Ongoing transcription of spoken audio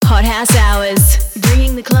Hot House Hours,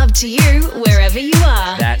 bringing the club to you wherever you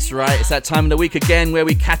are. That's right, it's that time of the week again where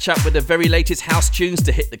we catch up with the very latest house tunes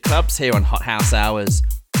to hit the clubs here on Hot House Hours.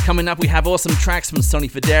 Coming up, we have awesome tracks from Sonny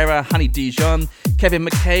Fodera, Honey Dijon, Kevin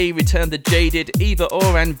McKay, Return the Jaded, Either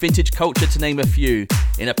Or and Vintage Culture to name a few,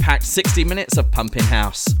 in a packed 60 minutes of pumping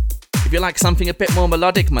house. If you like something a bit more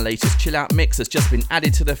melodic, my latest chill out mix has just been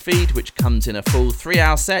added to the feed, which comes in a full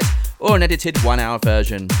 3-hour set or an edited 1-hour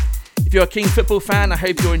version. If you're a keen football fan, I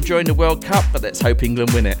hope you're enjoying the World Cup, but let's hope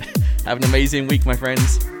England win it. Have an amazing week, my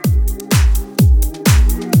friends.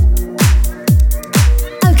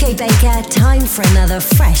 Okay, Baker, time for another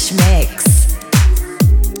fresh mix.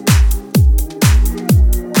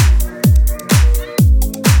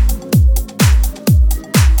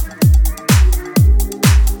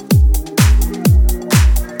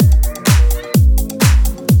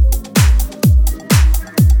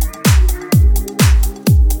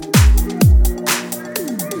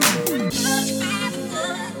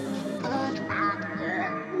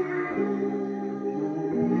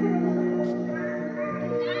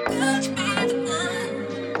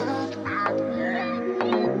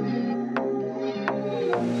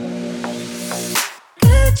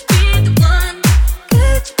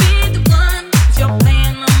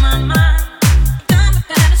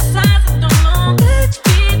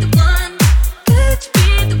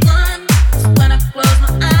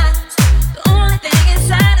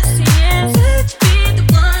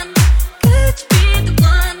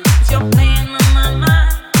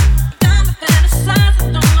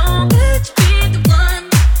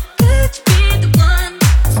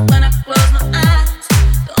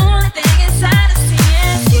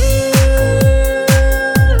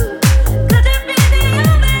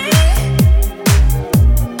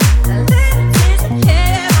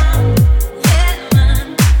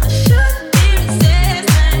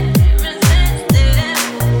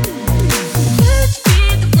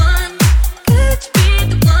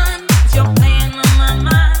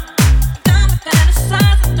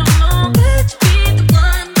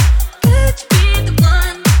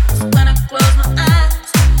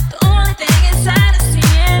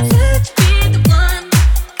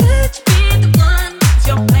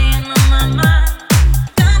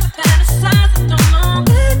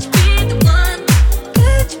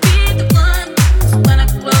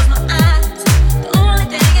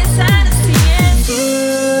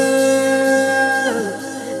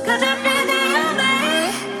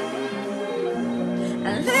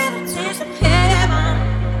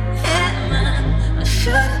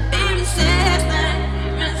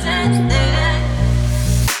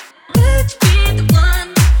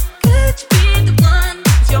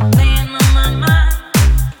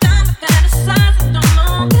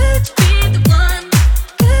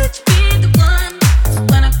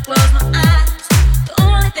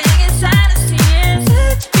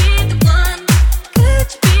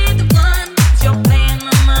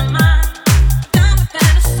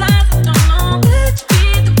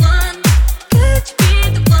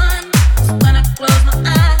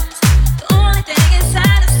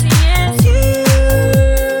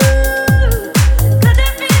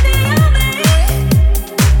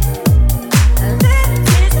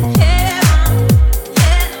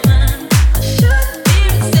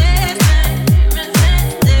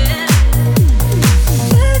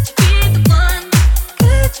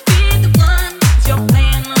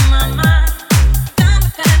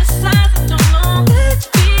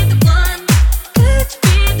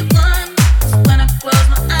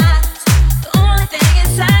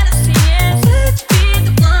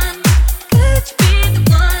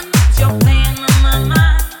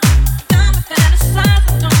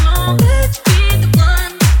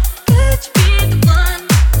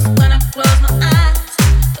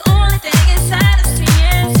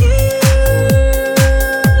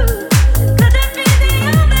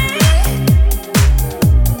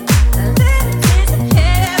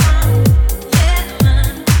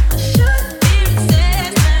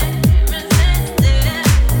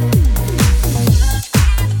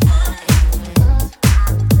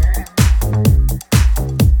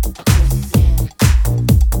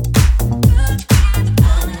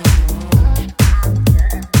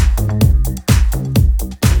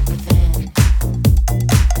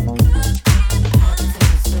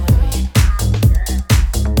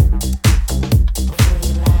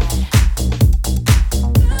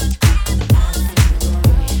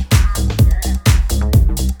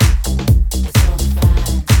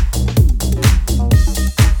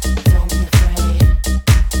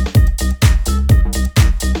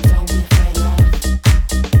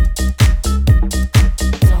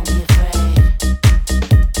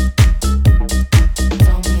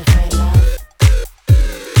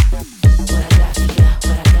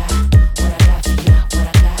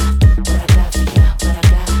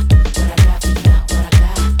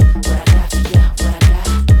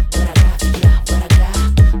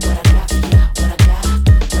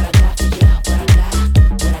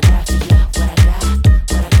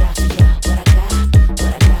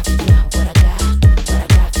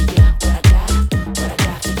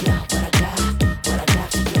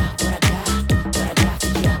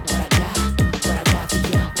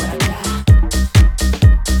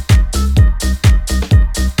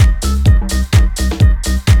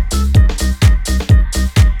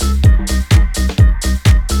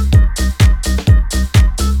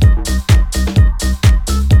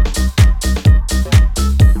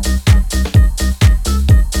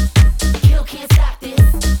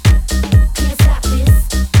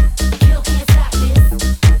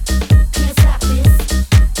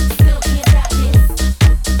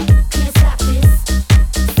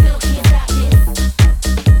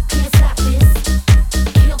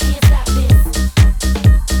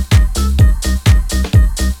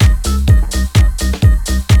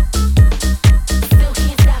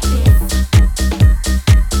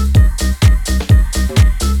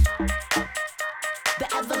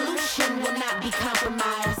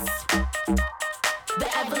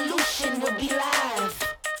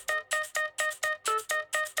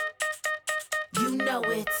 know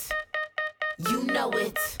it. You know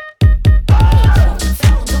it. Truth be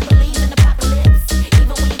told, don't believe in apocalypse. Even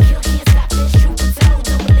when you kill, can't stop this. Truth be told,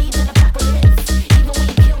 don't believe in apocalypse. Even when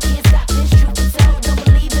you kill, can't stop this. Truth be told, don't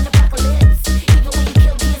believe in apocalypse. Even when you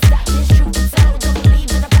kill, can't stop this. Truth be told, don't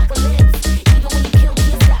believe in apocalypse. Even when you kill,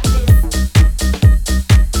 can't stop this.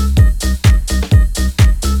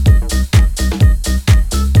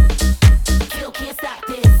 Kill, can't stop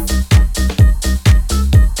this.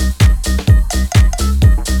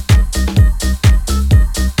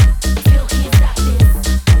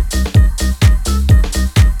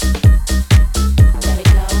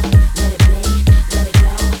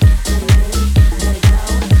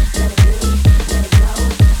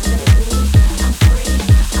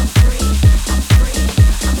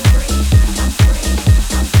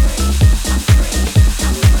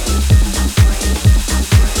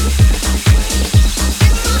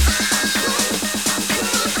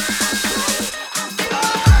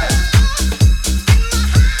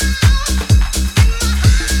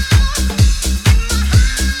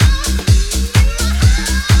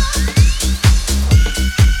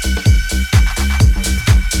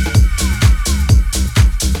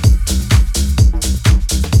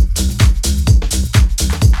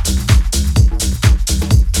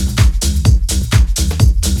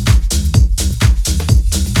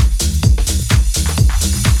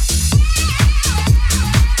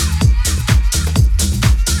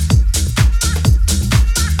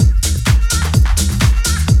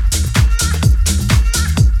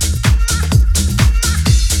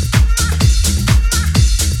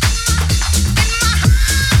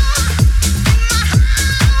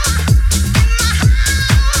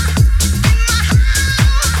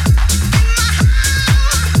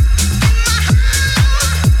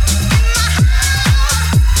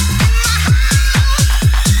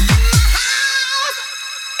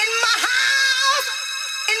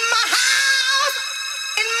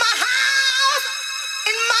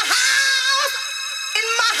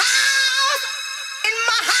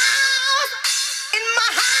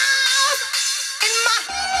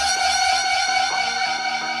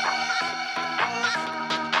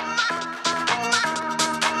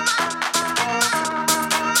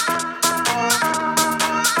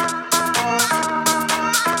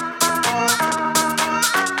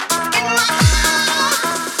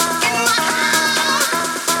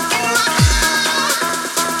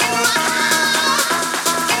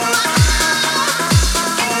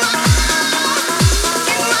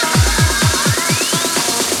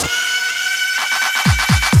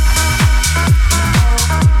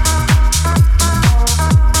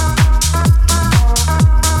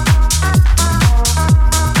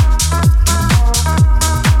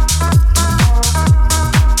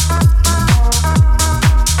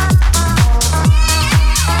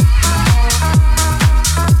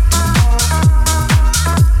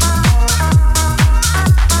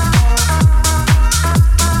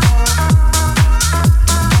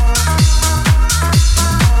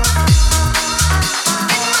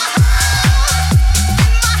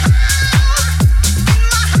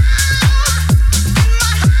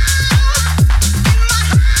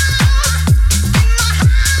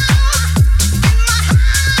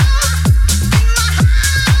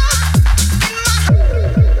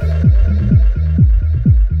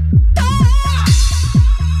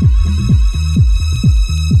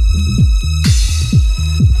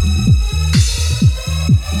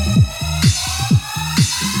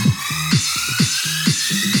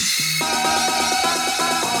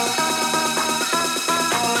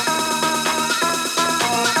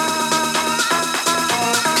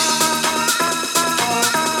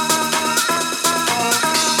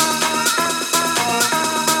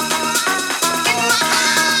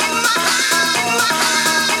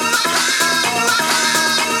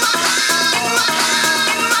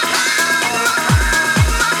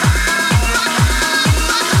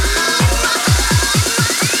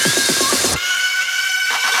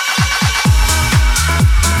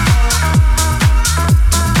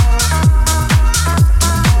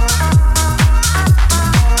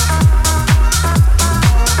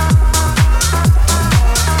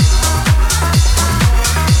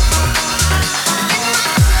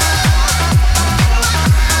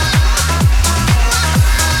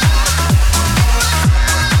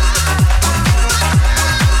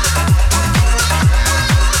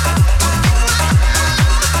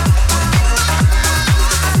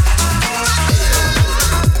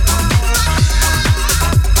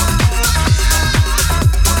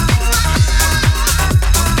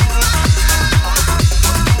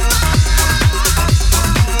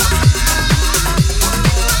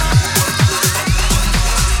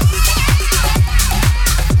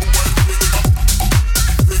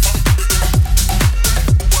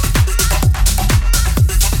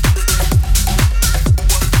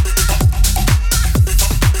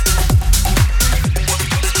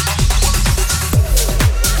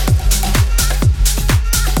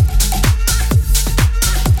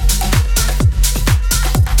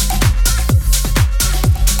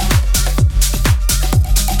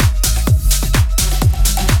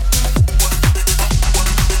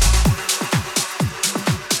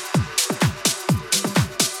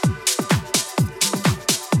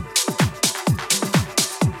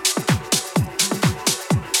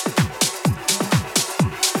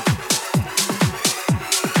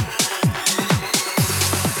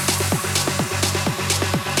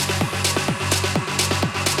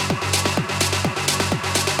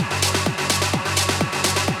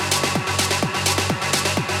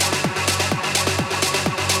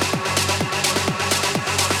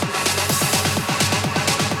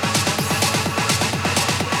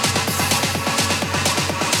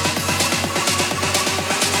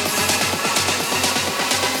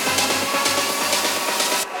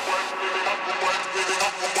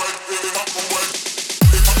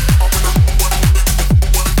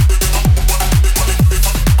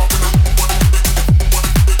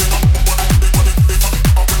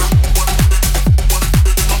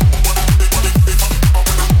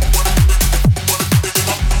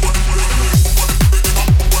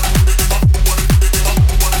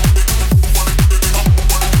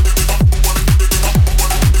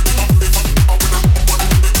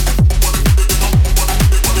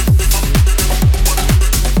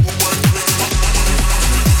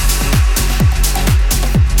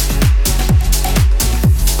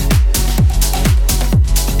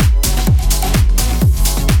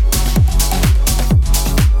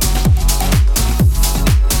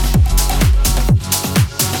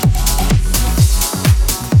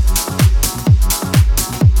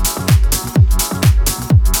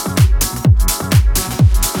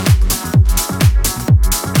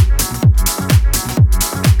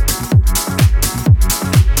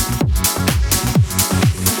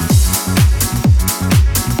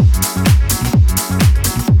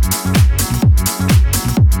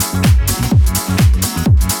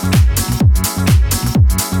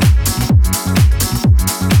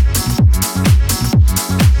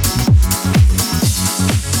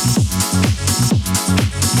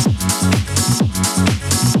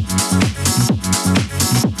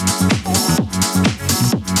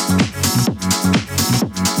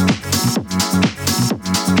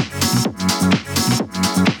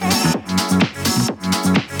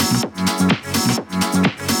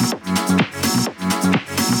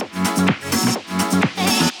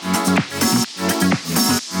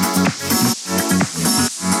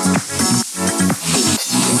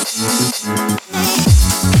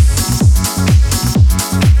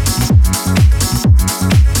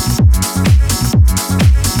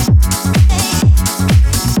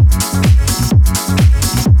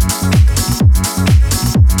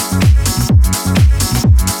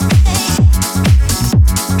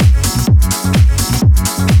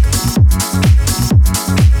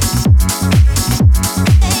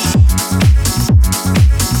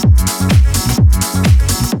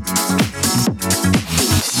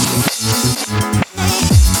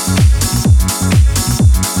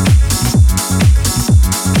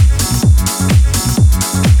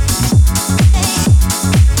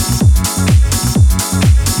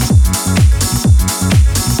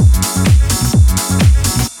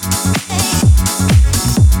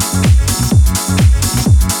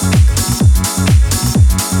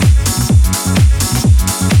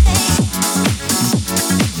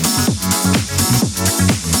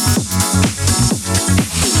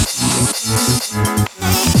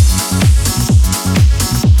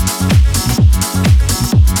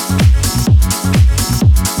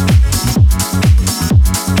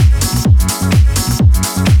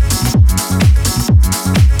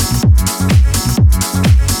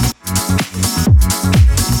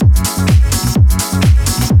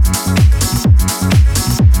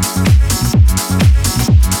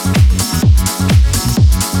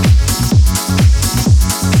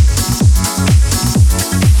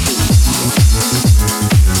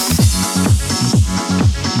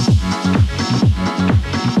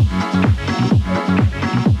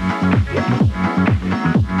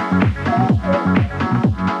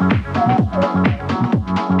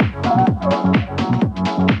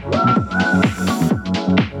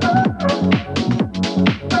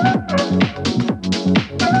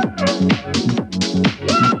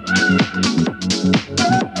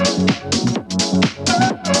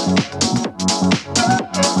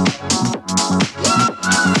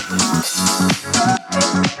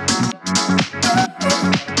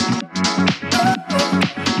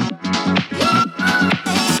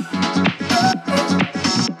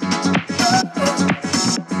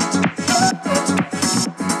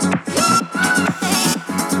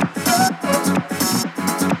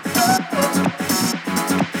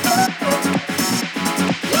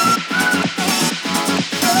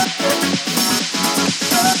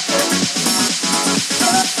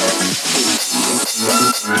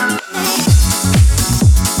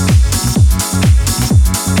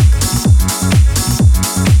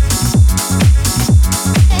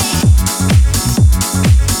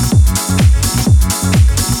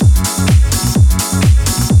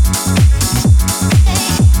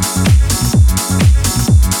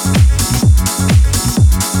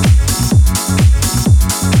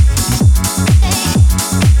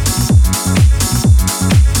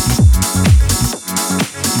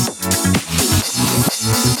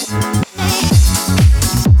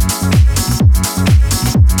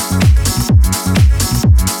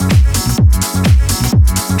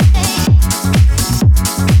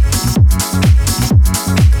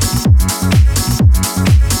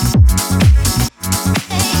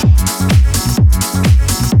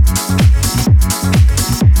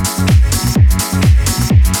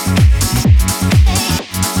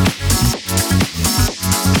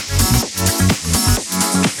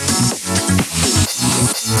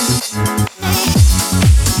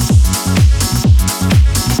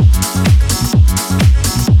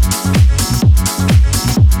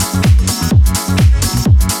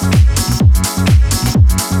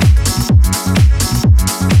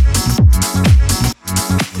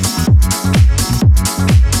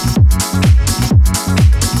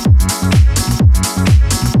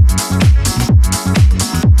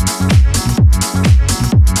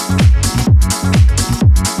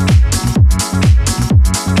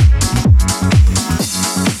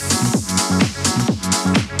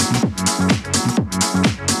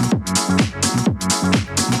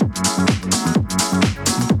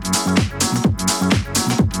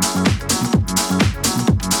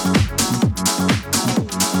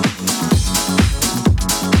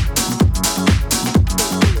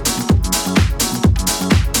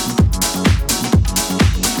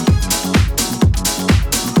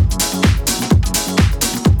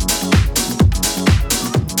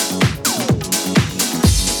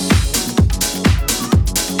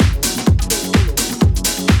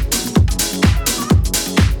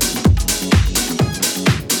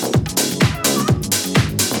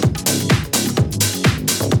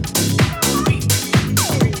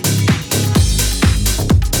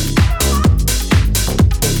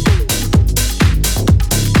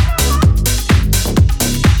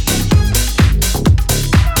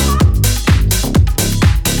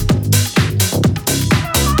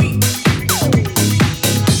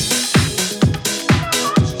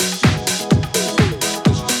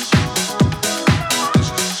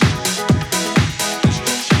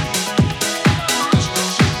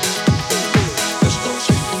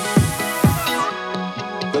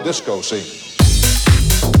 disco scene.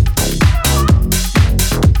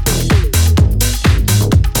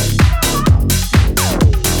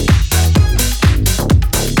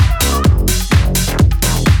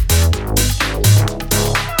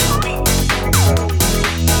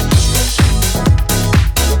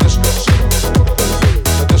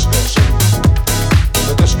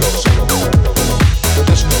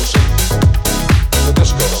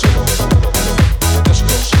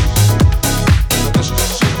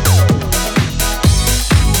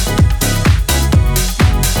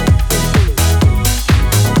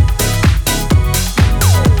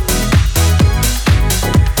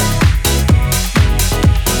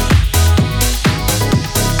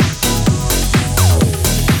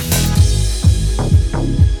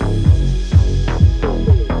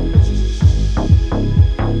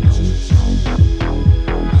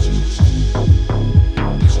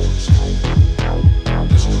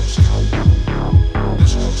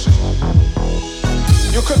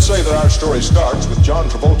 You could say that our story starts with John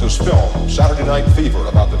Travolta's film, Saturday Night Fever,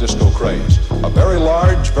 about the disco craze. A very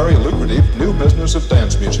large, very lucrative new business of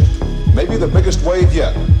dance music. Maybe the biggest wave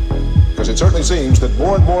yet. Because it certainly seems that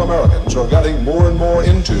more and more Americans are getting more and more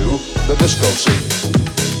into the disco scene.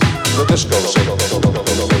 The disco scene.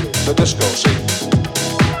 The disco scene. The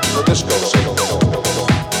disco scene. The disco scene.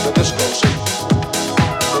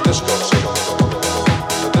 The disco scene.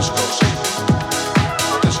 The disco scene.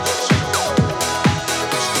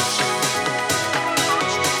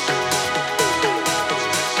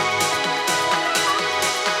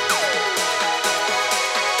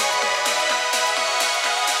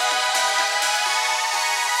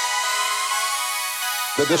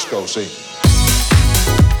 The disco scene.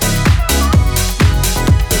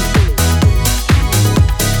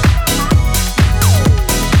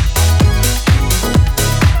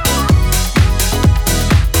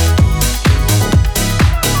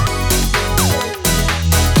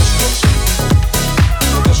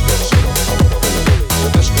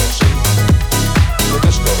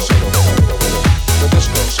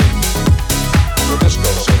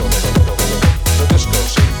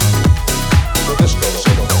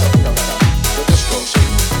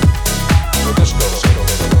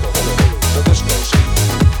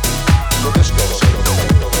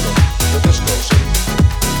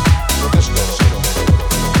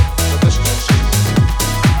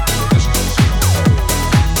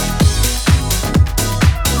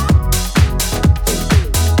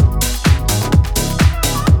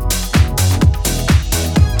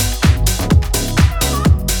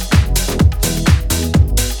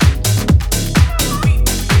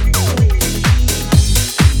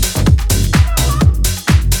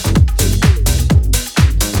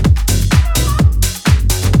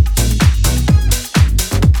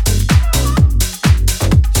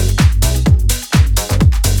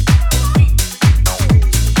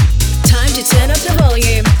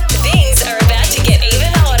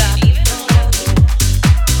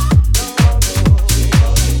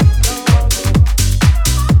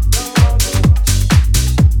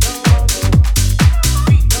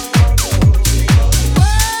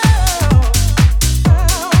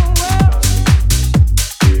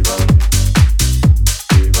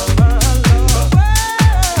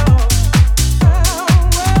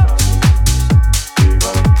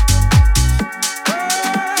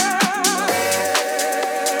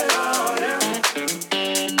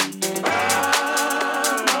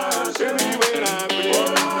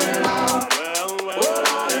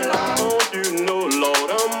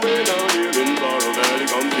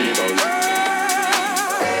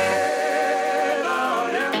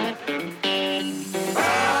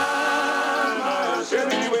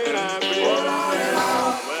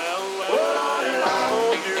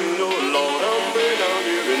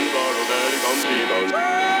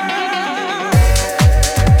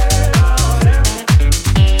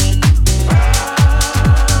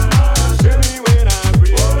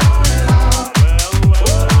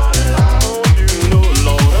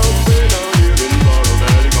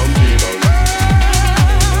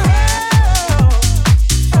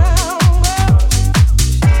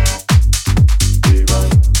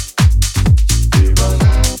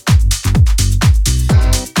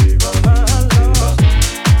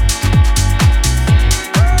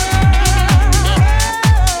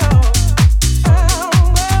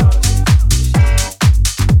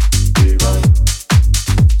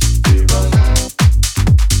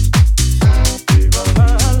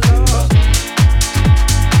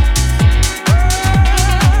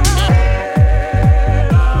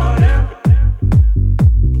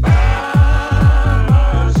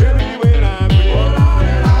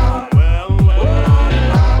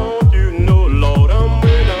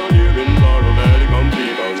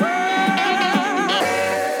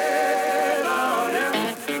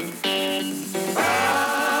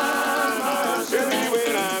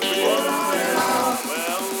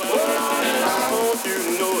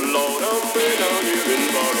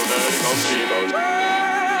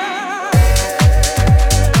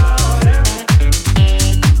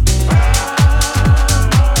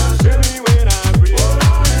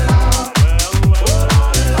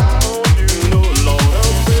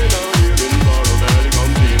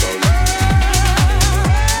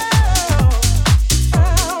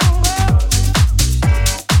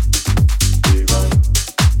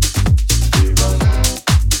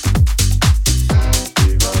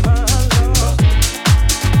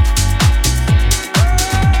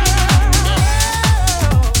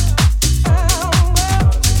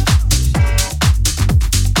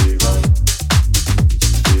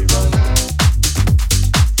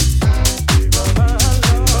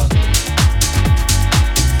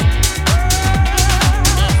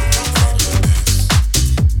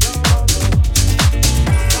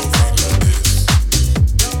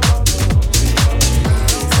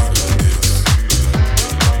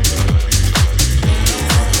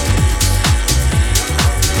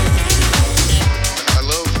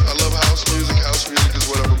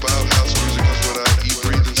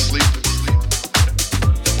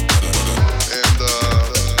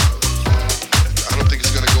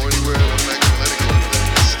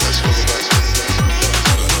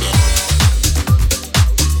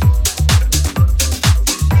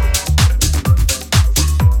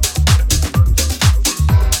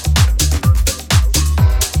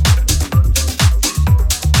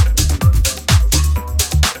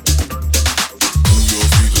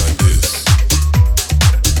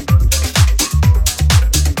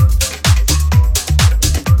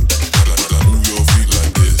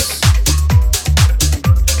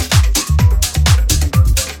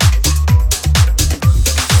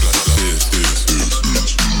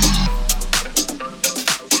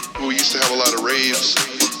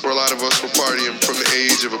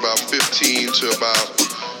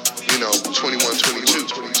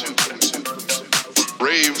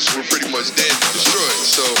 raves were pretty much dead and destroyed.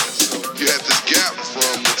 So you had this gap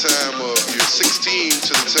from the time of you're 16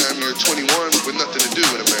 to the time you're 21 with nothing to do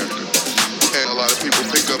in America. And a lot of people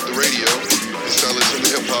pick up the radio, start listening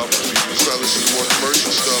to hip hop, start listening to more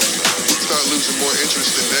commercial stuff, start losing more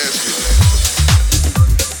interest in dance music.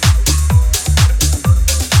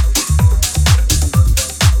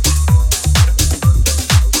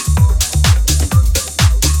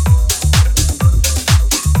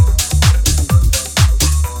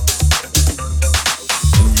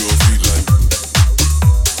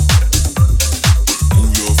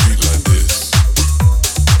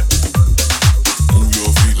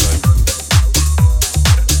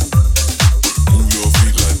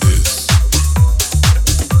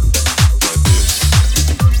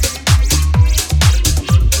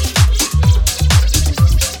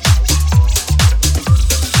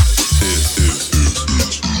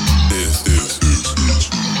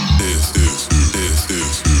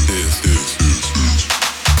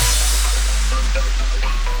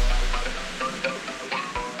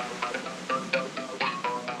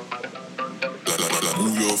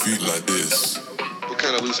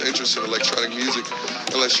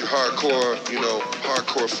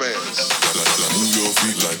 Hardcore fans. Move your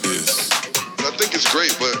feet like this. And I think it's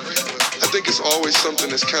great, but I think it's always something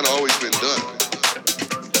that's kind of always been done.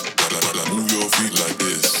 Move your feet like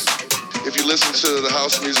this. If you listen to the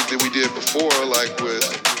house music that we did before, like with,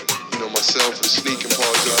 myself and Sneak and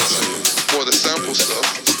Paul Johnson, more the sample stuff,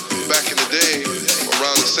 back in the day,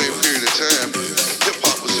 around the same period of time,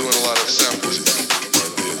 hip-hop was doing a lot of samples.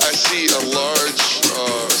 I see a large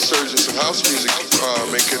resurgence of house music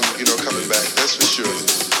coming back, that's for sure.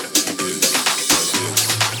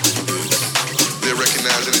 They're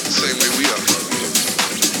recognizing it the same way we are.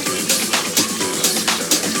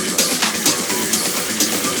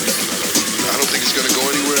 I don't think it's gonna go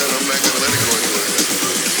anywhere, and I'm not gonna let it go anywhere.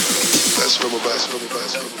 That's Rubber Bass.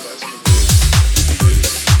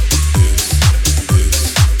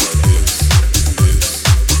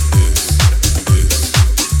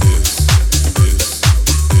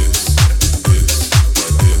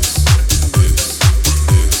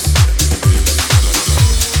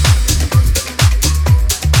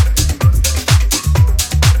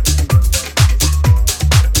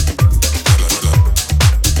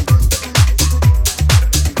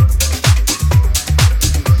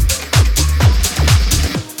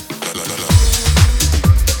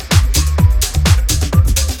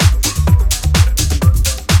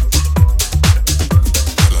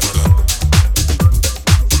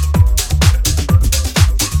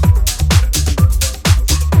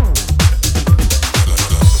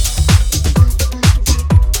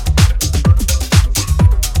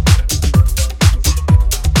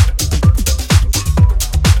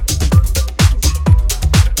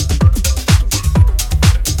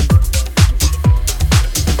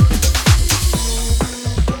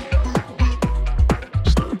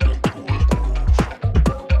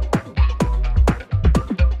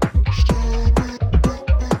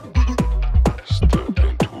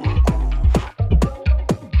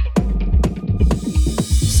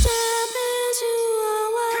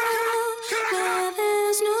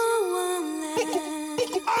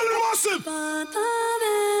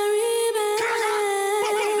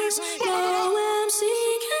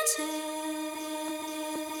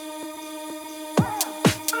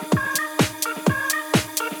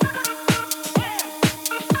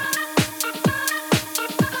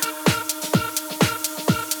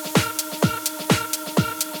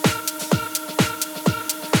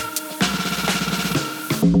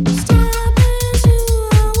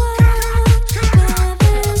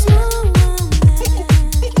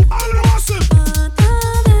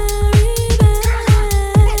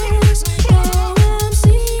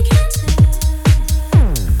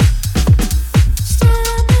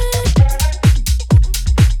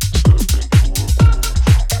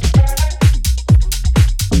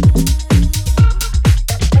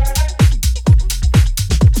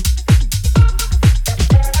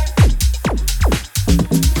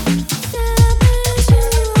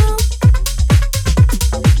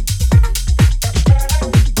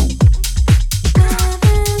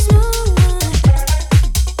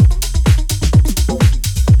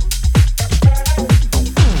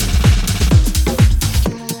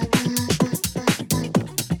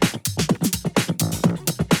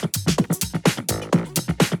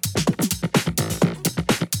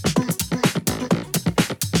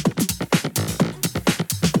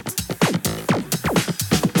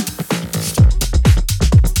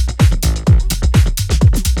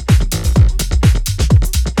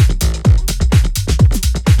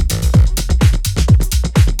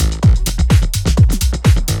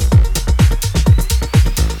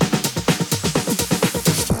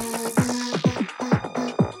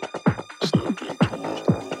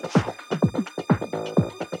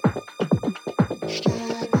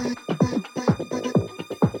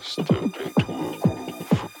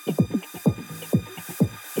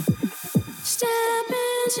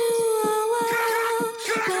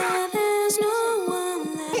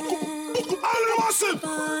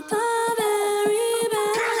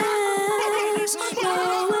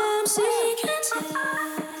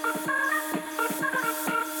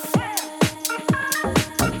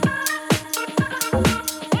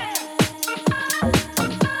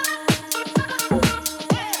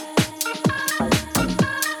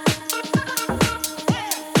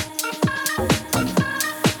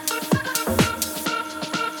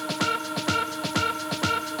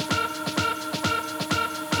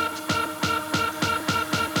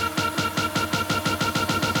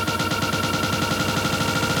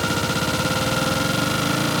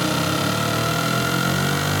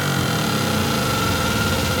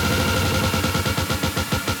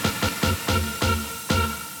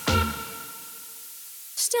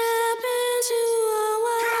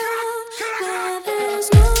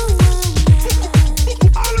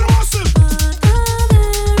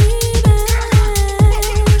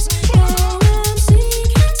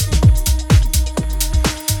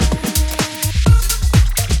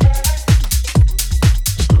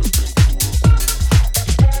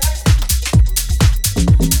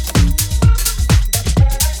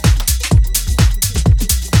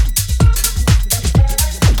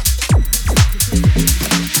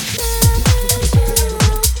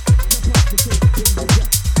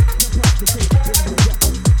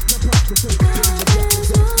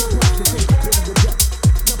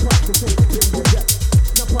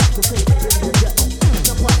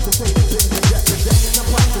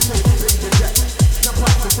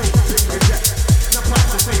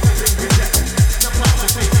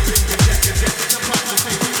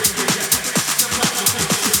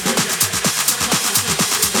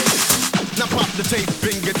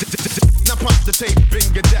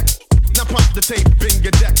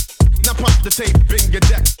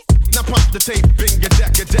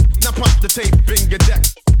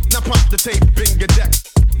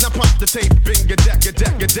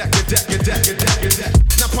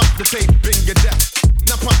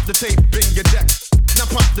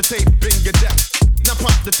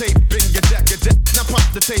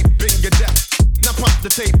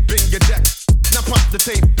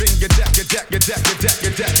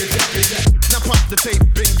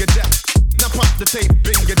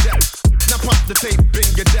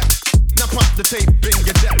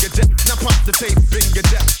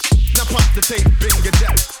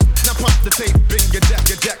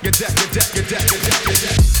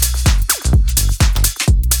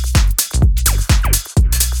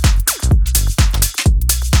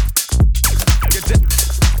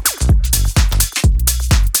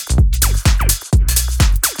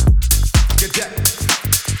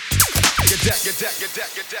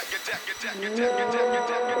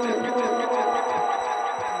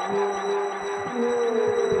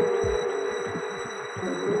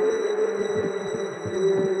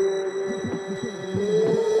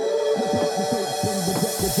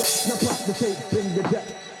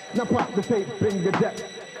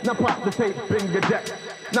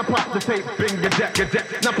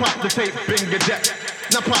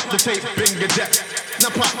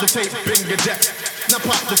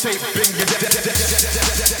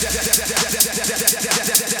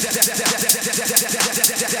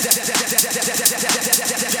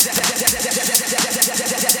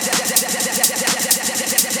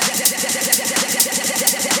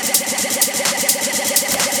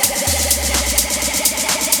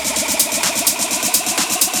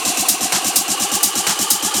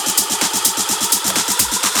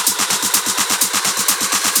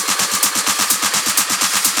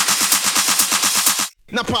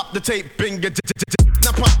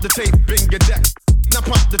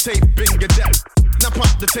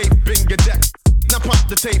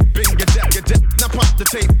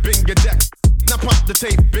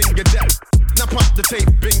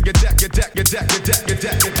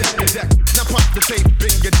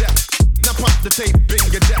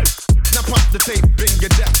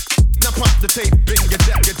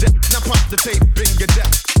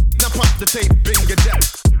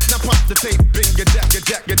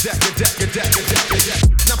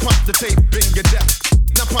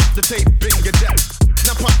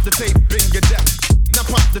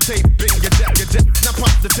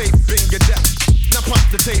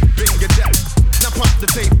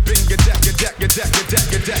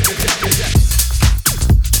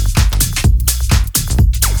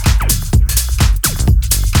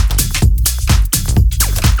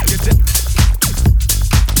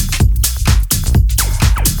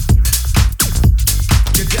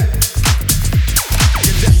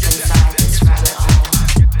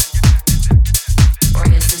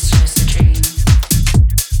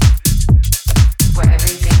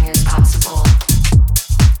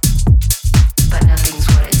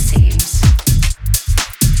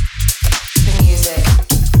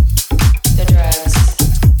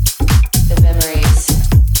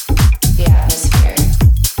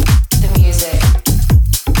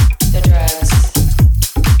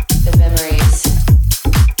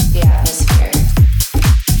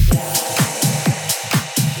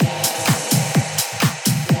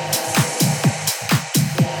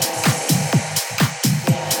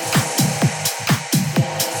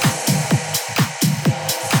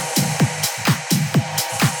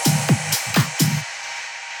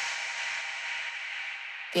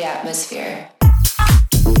 the atmosphere.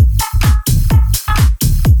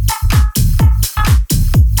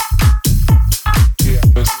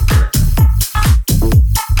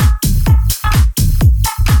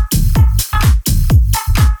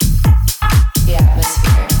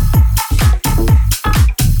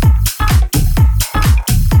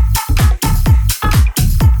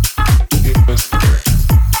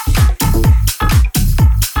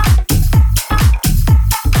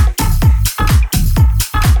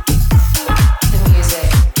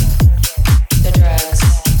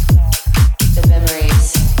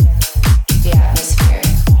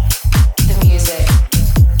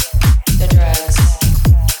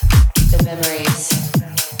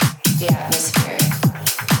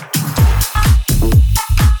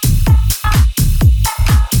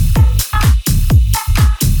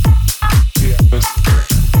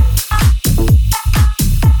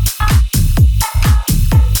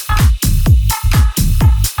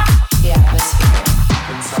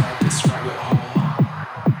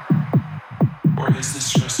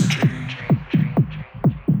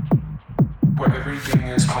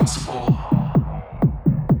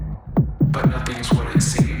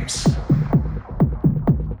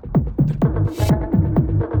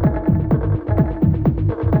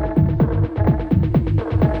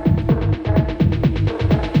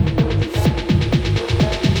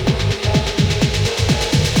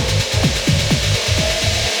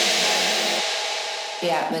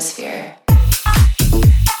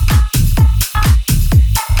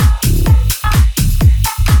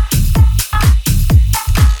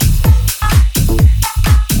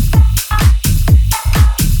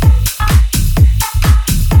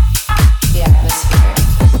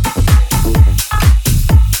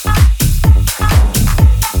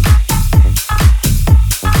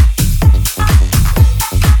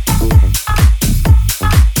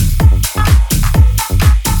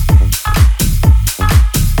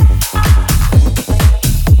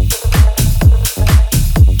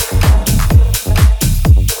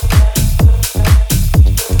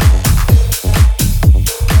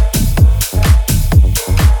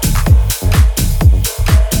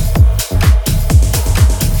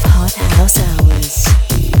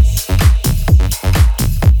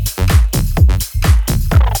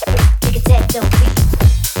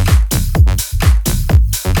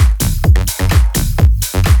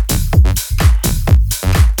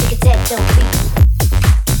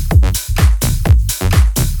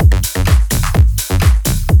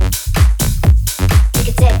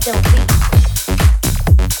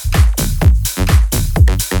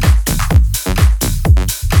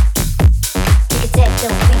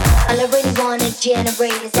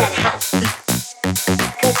 Generators that house beat,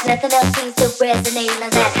 cause nothing else seems to resonate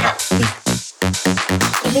like that house beat.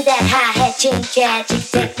 Give me that hi-hat, change,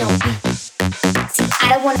 techno beat. See, I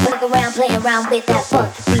don't wanna fuck around, play around with that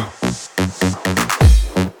funky beat.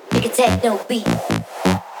 Make a techno beat,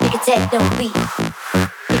 make a techno beat,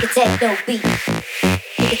 make a techno beat,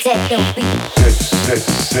 make a techno beat.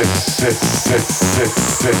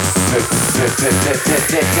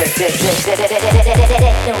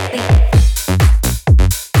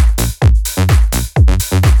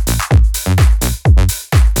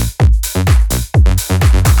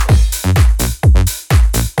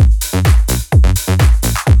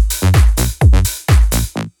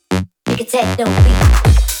 Techno beat. Techno beat.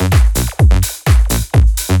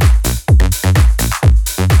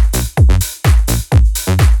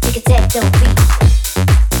 Make a techno beat.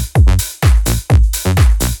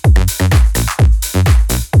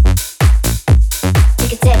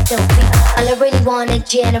 Make a techno beat. All I really wanna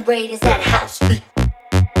generate is that house beat,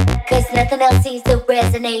 cause nothing else seems to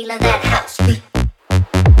resonate like that house beat.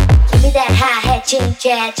 Give me that hi-hat, change,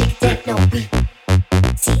 techno beat.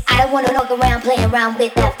 See, I don't wanna walk around, play around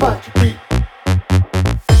with that funky beat.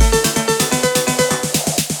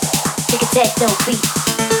 Take a techno beat.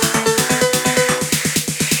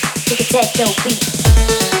 Take a techno beat.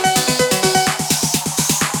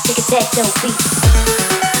 Take a techno beat.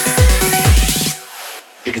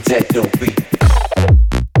 Take a techno beat.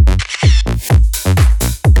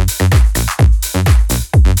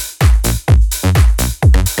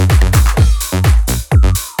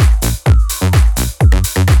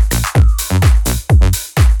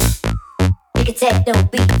 Techno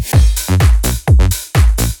beat.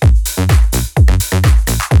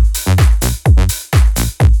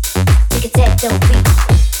 Make a techno beat.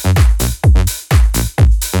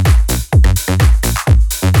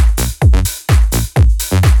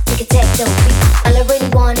 Make a techno beat.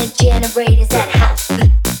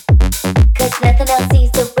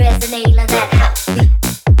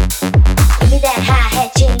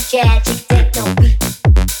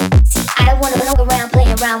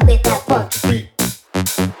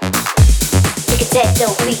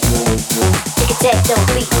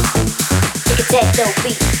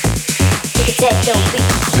 beat. Take a techno beat.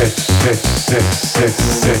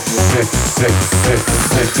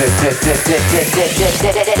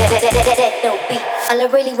 Techno beat. All I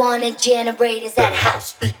really wanna generate is that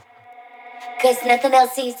house beat. Cause nothing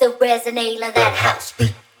else seems to resonate like that house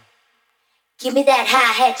beat. Give me that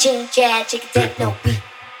hi-hat, ching-chat, chicken techno beat.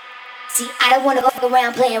 See, I don't wanna fuck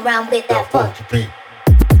around, play around with that funky beat.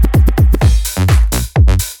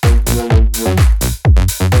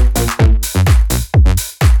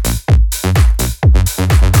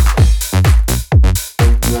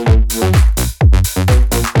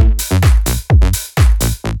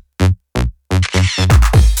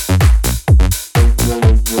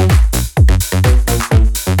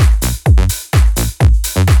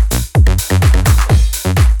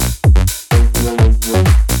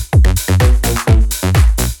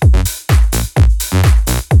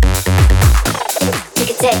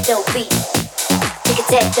 Techno beat, take a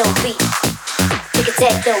techno beat, take a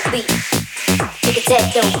techno beat, take a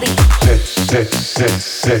techno beat.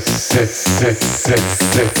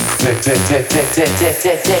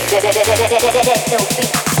 Techno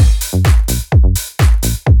beat.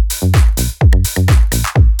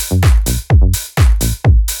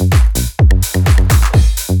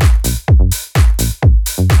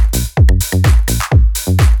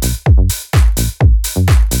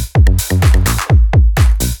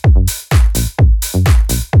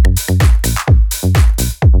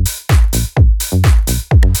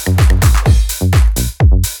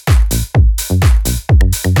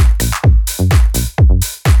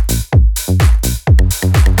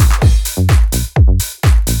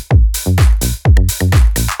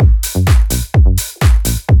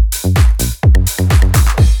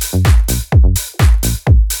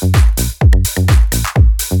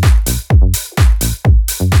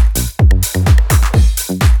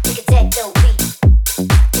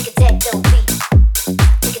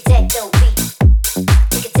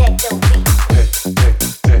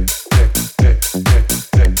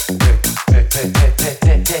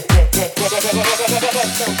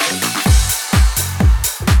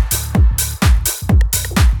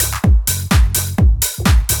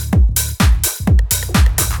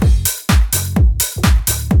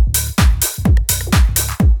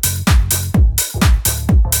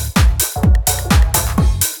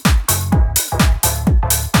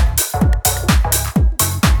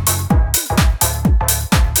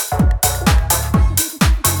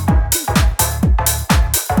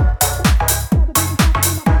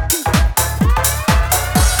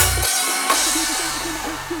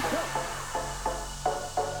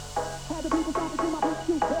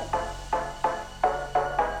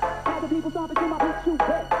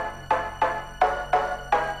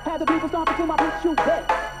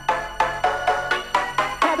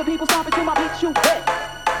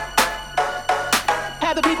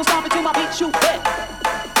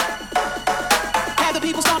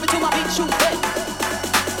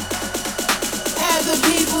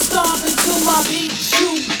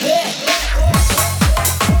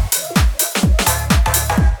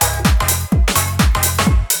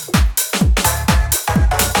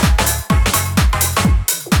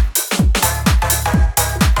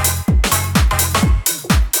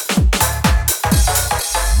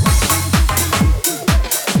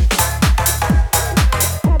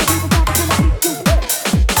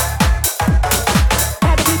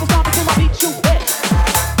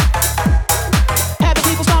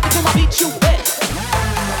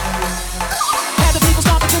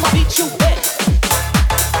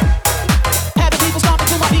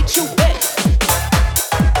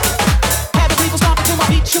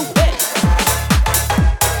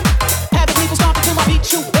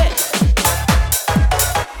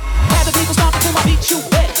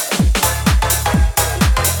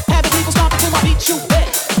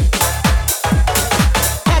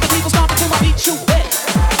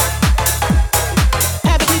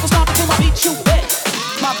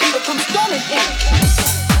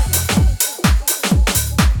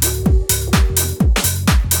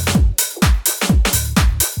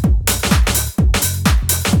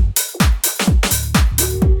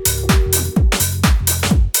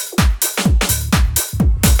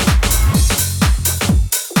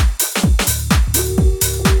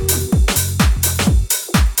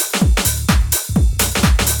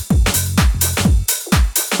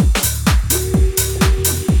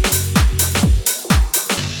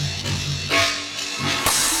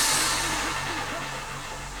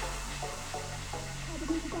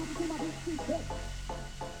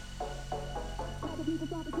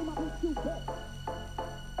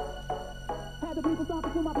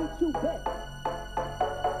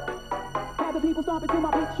 Have the people stomping to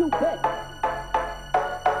my beat, shoot back.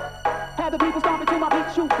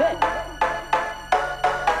 beat, you bet.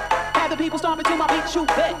 Have the people stomping to my beat, you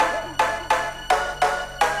bet.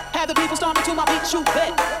 Have the people stomping to my beat, you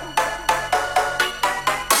bet.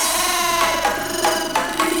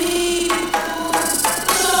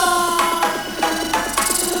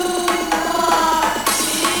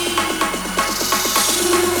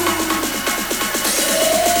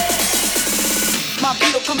 My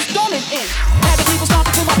beat will come storming in. Have the people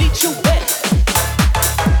stomping to my beat, you bet.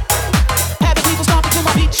 Have the people stomping to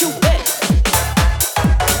my beat, you bet.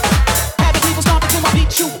 Have the people stomping to my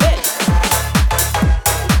beat, you bet.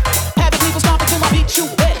 Have the people stomping to my beat, you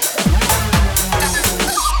bet.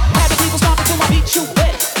 Have the people stomping to my beat, you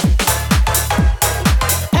bet.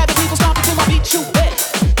 Have the people stomping to my beat, you bet.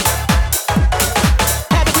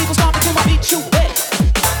 Have the people stomping to my beat, you bet.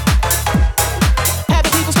 Have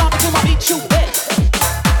the people stomping to my beat, you bet. Have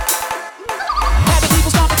the people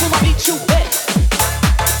stomping to my beat, you bet.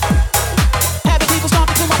 Have the people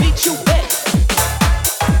stomping to my beat, you bet.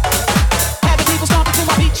 Have the people stomping to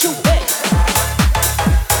my beat, you bet.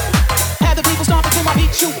 Have the people stomping to my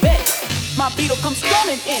beat, you bet. My beat'll come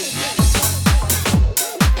storming in.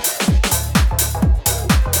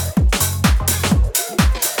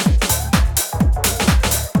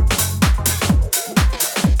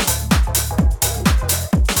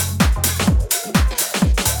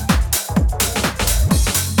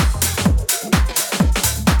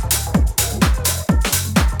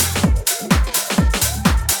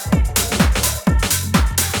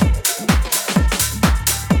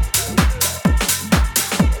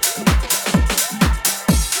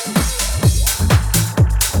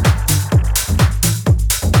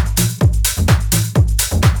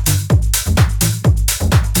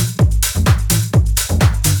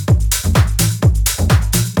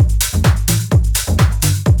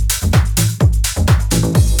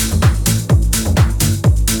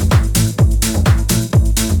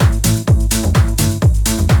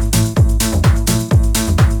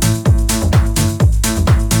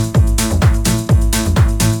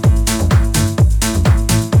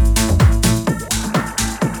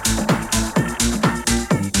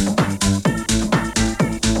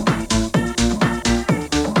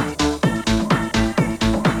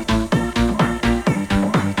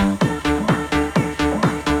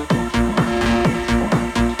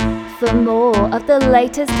 For more of the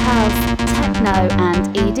latest house, techno and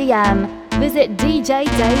EDM, visit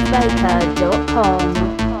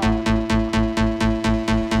djdavebakr.com.